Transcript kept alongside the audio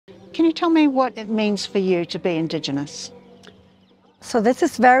can you tell me what it means for you to be Indigenous? So this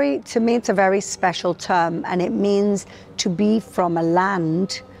is to me, it's a very special term, and it means to be from a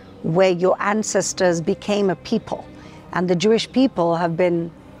land where your ancestors became a people. And the Jewish people have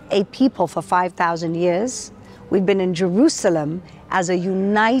been a people for 5,000 years. We've been in Jerusalem as a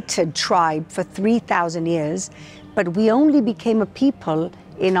united tribe for 3,000 years, but we only became a people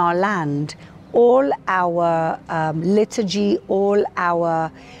in our land. All our liturgy, all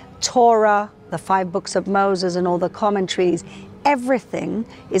our Torah, the 5 books of Moses and all the commentaries, everything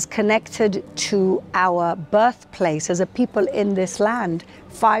is connected to our birthplace as a people in this land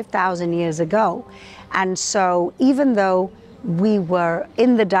 5,000 years ago. And so even though we were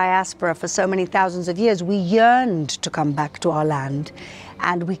in the diaspora for so many thousands of years, we yearned to come back to our land.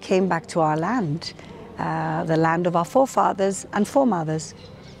 And we came back to our land, the land of our forefathers and foremothers.